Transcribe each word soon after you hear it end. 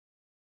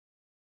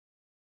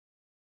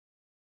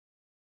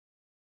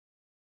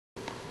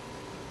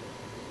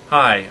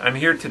Hi, I'm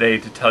here today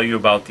to tell you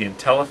about the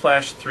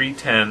IntelliFlash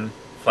 310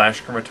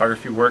 flash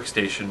chromatography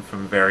workstation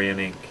from Varian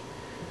Inc.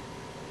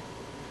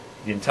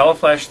 The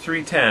IntelliFlash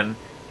 310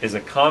 is a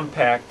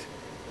compact,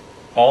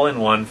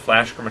 all-in-one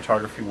flash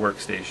chromatography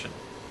workstation.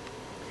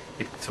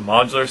 It's a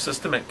modular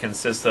system. It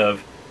consists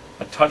of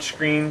a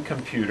touchscreen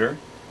computer,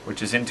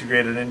 which is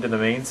integrated into the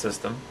main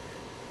system,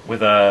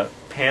 with a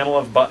panel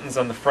of buttons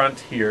on the front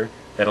here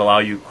that allow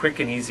you quick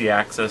and easy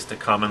access to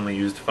commonly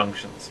used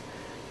functions.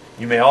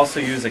 You may also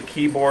use a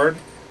keyboard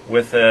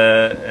with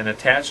an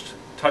attached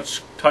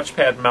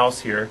touchpad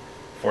mouse here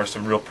for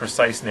some real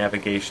precise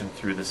navigation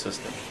through the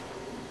system.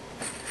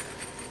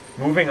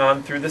 Moving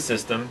on through the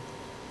system,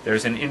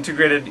 there's an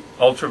integrated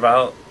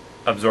ultraviolet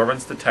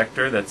absorbance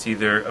detector that's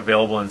either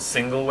available in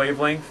single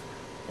wavelength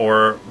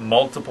or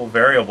multiple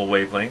variable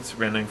wavelengths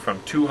ranging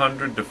from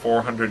 200 to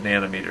 400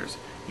 nanometers.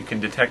 You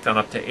can detect on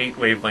up to 8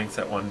 wavelengths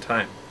at one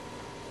time.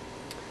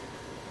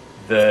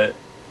 The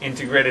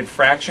integrated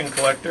fraction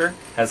collector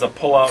has a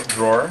pull-out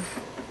drawer,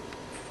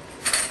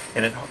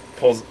 and it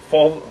pulls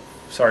full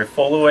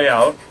the way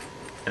out,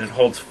 and it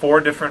holds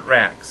 4 different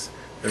racks.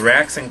 The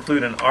racks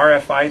include an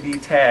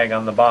RFID tag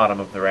on the bottom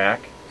of the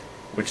rack,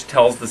 which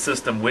tells the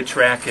system which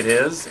rack it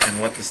is and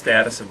what the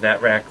status of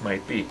that rack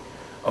might be.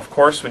 Of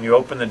course, when you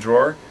open the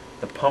drawer,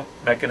 the pump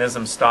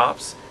mechanism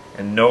stops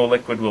and no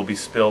liquid will be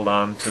spilled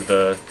onto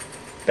the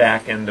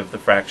back end of the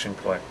fraction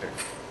collector.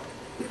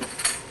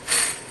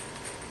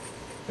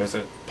 There's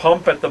a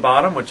pump at the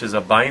bottom, which is a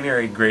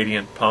binary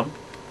gradient pump.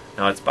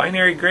 Now it's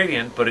binary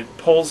gradient, but it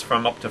pulls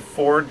from up to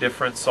 4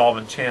 different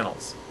solvent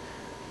channels.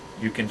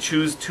 You can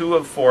choose 2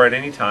 of 4 at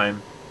any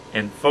time,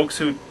 and folks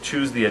who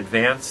choose the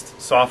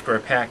advanced software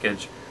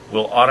package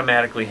will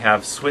automatically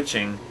have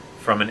switching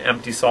from an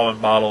empty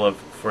solvent bottle of,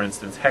 for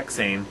instance,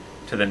 hexane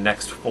to the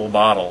next full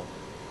bottle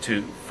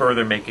to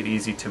further make it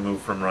easy to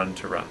move from run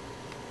to run.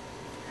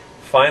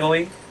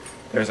 Finally,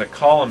 there's a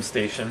column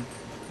station.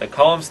 The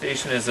column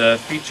station is a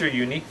feature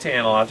unique to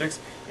Ana-Logix.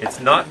 It's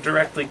not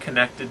directly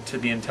connected to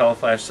the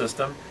IntelliFlash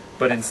system,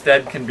 but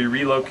instead can be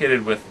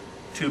relocated with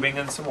tubing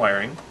and some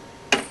wiring.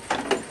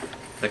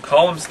 The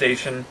column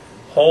station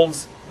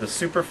holds the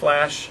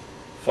SuperFlash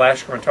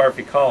flash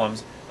chromatography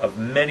columns of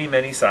many,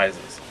 many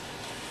sizes.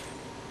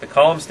 The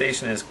column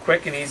station is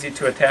quick and easy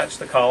to attach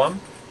the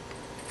column.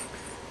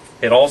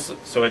 It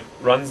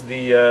runs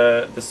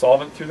the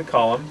solvent through the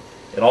column.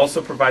 It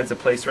also provides a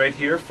place right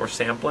here for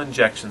sample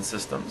injection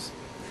systems.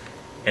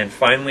 And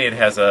finally, it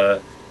has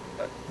a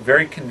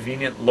very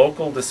convenient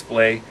local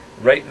display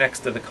right next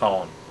to the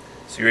column.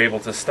 So you're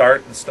able to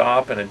start and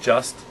stop and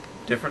adjust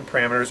different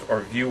parameters or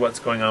view what's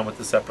going on with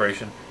the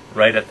separation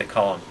right at the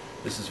column.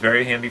 This is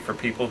very handy for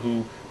people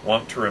who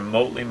want to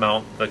remotely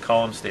mount the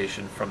column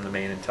station from the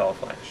main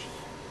IntelliFlash.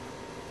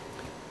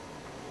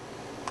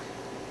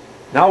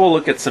 Now we'll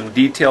look at some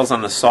details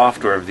on the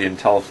software of the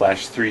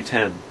IntelliFlash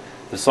 310.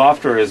 The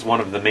software is one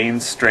of the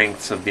main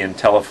strengths of the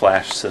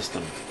IntelliFlash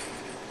system.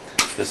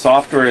 The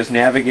software is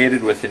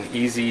navigated with an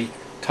easy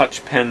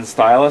touch pen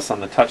stylus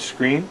on the touch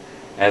screen.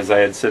 As I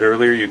had said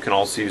earlier, you can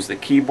also use the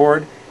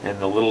keyboard and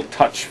the little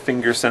touch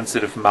finger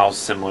sensitive mouse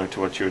similar to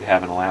what you would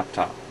have in a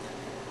laptop.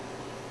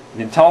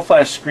 The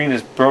IntelliFlash screen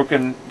is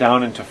broken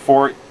down into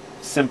 4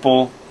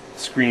 simple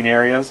screen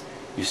areas.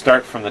 You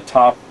start from the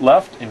top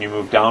left and you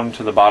move down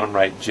to the bottom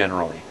right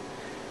generally.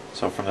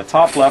 So from the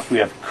top left we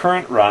have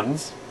current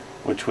runs,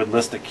 which would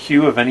list a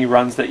queue of any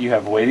runs that you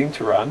have waiting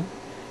to run.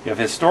 You have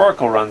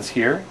historical runs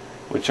here,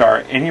 which are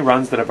any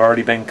runs that have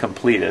already been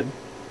completed.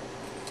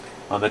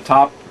 On the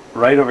top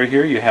right over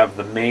here you have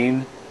the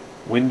main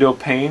window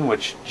pane,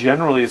 which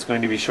generally is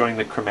going to be showing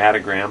the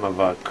chromatogram of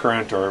a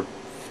current or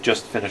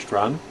just finished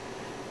run,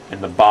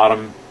 and the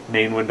bottom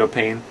main window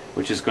pane,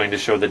 which is going to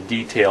show the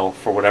detail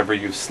for whatever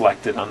you've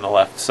selected on the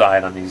left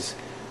side on these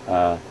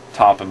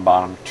top and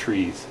bottom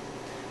trees.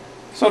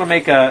 So to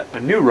make a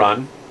new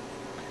run,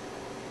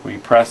 we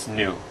press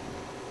New.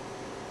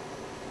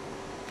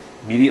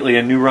 Immediately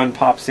a new run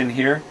pops in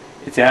here.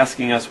 It's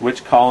asking us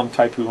which column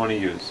type we want to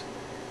use.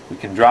 We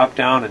can drop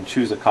down and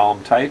choose a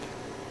column type.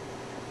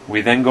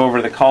 We then go over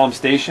to the column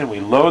station,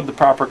 we load the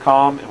proper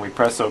column, and we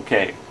press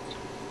OK.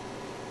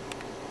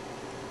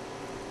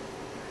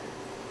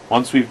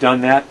 Once we've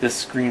done that, this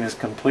screen is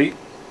complete.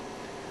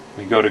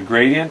 We go to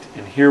gradient,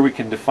 and here we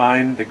can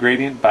define the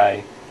gradient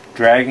by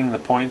dragging the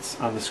points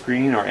on the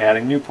screen or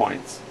adding new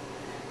points.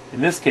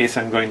 In this case,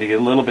 I'm going to get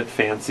a little bit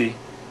fancy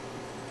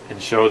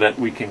and show that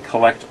we can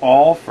collect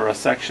all for a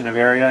section of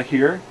area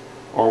here,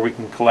 or we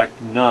can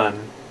collect none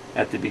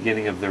at the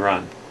beginning of the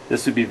run.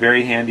 This would be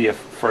very handy if,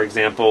 for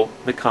example,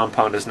 the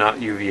compound is not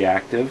UV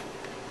active.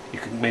 You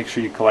can make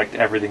sure you collect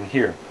everything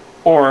here.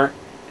 Or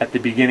at the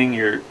beginning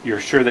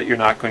you're sure that you're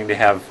not going to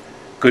have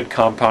good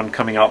compound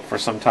coming out for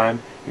some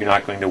time. You're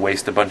not going to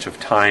waste a bunch of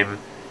time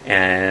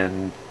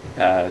and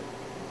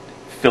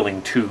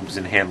filling tubes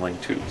and handling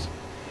tubes.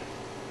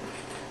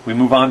 We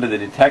move on to the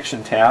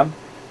detection tab,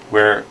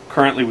 where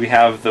currently we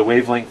have the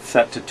wavelength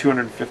set to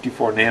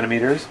 254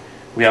 nanometers.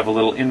 We have a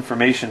little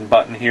information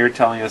button here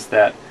telling us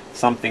that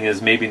something is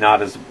maybe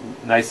not as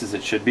nice as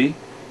it should be.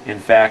 In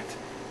fact,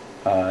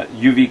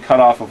 UV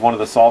cutoff of one of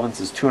the solvents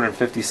is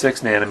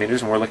 256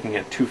 nanometers, and we're looking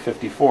at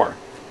 254.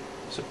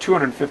 So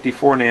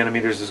 254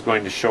 nanometers is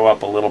going to show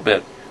up a little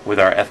bit with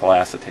our ethyl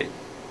acetate.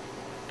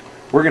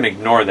 We're going to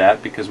ignore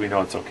that because we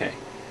know it's okay.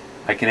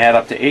 I can add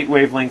up to 8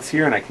 wavelengths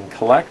here, and I can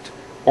collect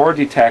or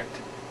detect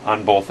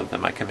on both of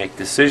them. I can make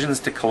decisions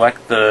to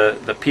collect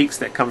the peaks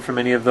that come from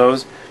any of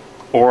those,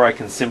 or I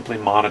can simply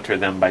monitor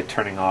them by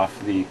turning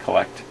off the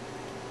collect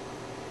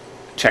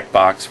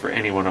checkbox for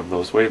any one of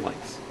those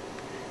wavelengths.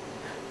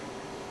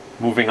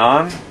 Moving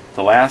on,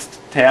 the last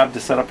tab to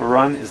set up a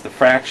run is the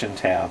fraction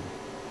tab.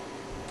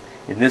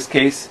 In this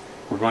case,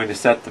 we're going to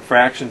set the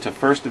fraction to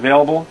first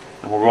available,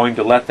 and we're going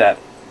to let that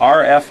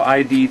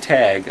RFID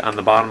tag on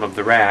the bottom of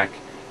the rack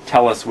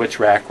tell us which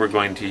rack we're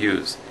going to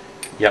use.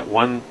 Yet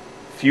one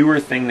fewer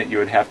thing that you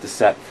would have to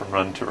set from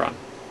run to run.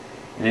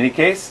 In any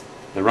case,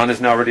 the run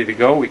is now ready to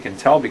go. We can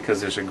tell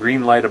because there's a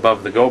green light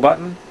above the go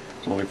button.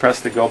 When we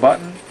press the go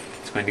button,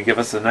 it's going to give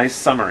us a nice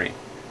summary.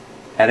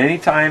 At any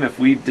time, if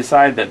we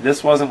decide that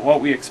this wasn't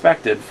what we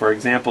expected, for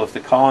example, if the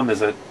column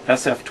is a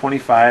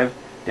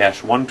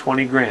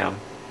SF25-120 gram,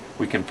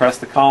 we can press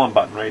the column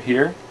button right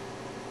here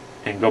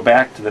and go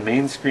back to the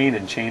main screen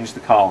and change the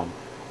column.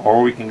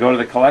 Or we can go to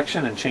the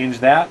collection and change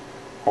that,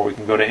 or we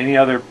can go to any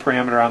other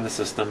parameter on the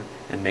system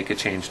and make a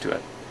change to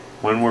it.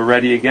 When we're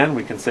ready again,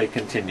 we can say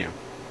continue.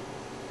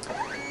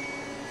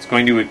 It's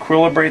going to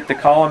equilibrate the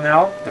column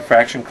now. The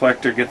fraction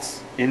collector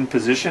gets in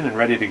position and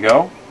ready to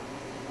go.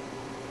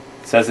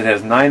 It says it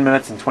has 9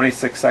 minutes and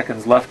 26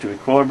 seconds left to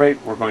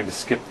equilibrate. We're going to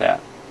skip that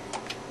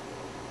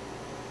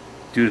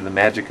due to the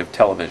magic of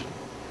television.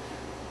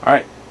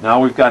 Alright,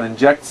 now we've got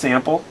inject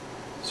sample.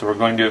 So we're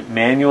going to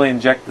manually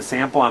inject the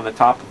sample on the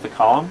top of the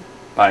column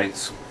by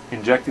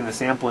injecting the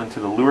sample into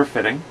the lure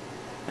fitting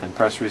and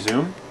press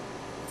resume.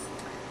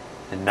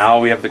 And now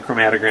we have the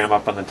chromatogram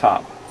up on the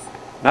top.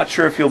 Not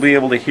sure if you'll be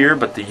able to hear,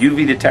 but the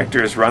UV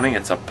detector is running.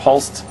 It's a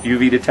pulsed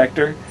UV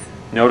detector.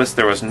 Notice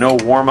there was no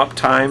warm-up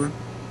time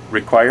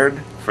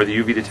required for the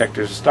UV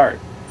detector to start.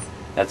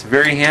 That's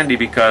very handy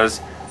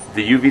because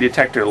the UV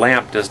detector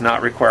lamp does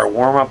not require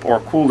warm-up or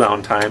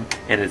cool-down time,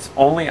 and it's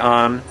only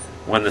on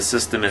when the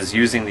system is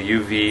using the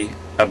UV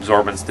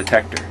absorbance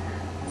detector.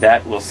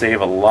 That will save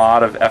a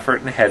lot of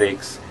effort and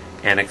headaches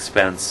and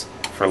expense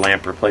for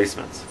lamp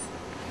replacements.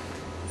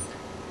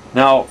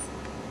 Now,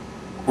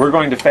 we're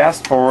going to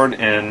fast forward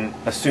and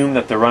assume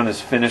that the run is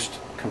finished,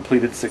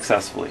 completed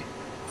successfully.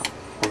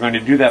 We're going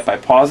to do that by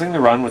pausing the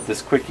run with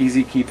this quick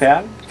easy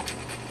keypad.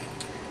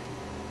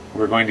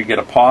 We're going to get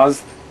a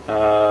pause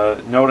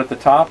note at the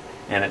top,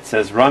 and it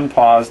says run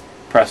paused.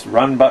 Press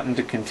run button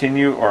to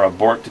continue or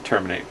abort to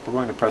terminate. We're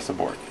going to press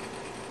abort.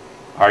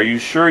 Are you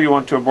sure you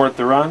want to abort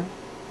the run?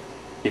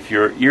 If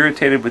you're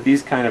irritated with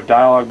these kind of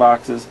dialog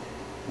boxes,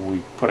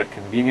 we put a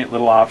convenient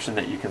little option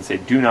that you can say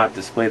do not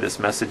display this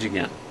message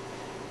again.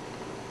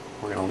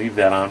 We're going to leave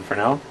that on for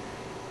now.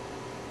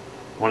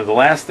 One of the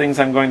last things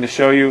I'm going to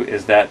show you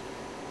is that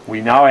we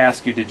now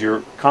ask you, did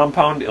your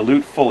compound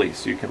elute fully?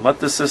 So you can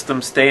let the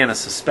system stay in a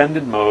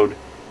suspended mode,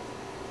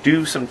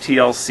 do some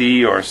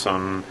TLC or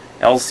some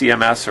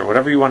LCMS or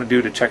whatever you want to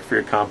do to check for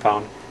your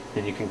compound,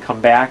 then you can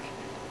come back,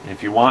 and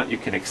if you want you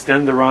can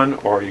extend the run,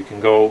 or you can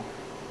go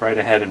right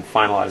ahead and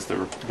finalize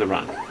the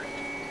run.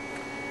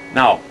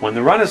 Now when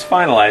the run is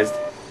finalized,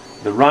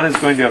 the run is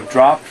going to have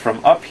dropped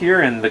from up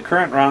here in the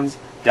current runs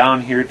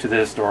down here to the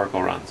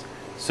historical runs.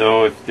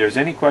 So if there's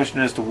any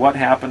question as to what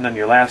happened on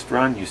your last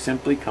run, you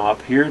simply come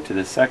up here to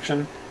this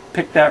section,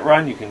 pick that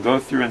run, you can go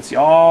through and see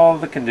all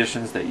the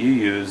conditions that you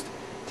used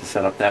to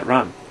set up that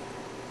run.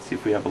 See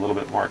if we have a little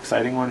bit more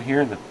exciting one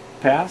here in the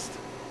past.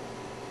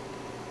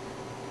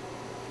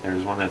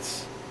 There's one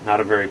that's not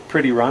a very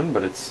pretty run,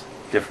 but it's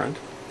different.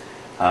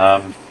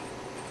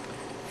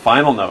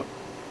 Final note,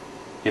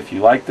 if you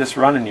like this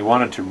run and you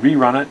wanted to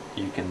rerun it,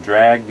 you can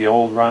drag the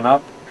old run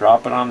up,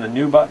 drop it on the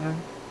new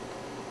button,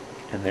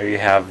 and there you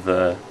have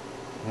the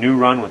new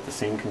run with the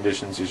same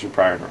conditions as your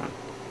prior run.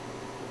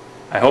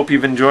 I hope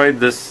you've enjoyed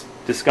this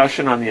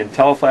discussion on the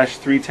IntelliFlash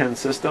 310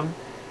 system.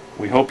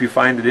 We hope you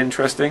find it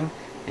interesting,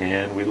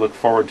 and we look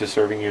forward to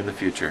serving you in the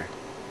future.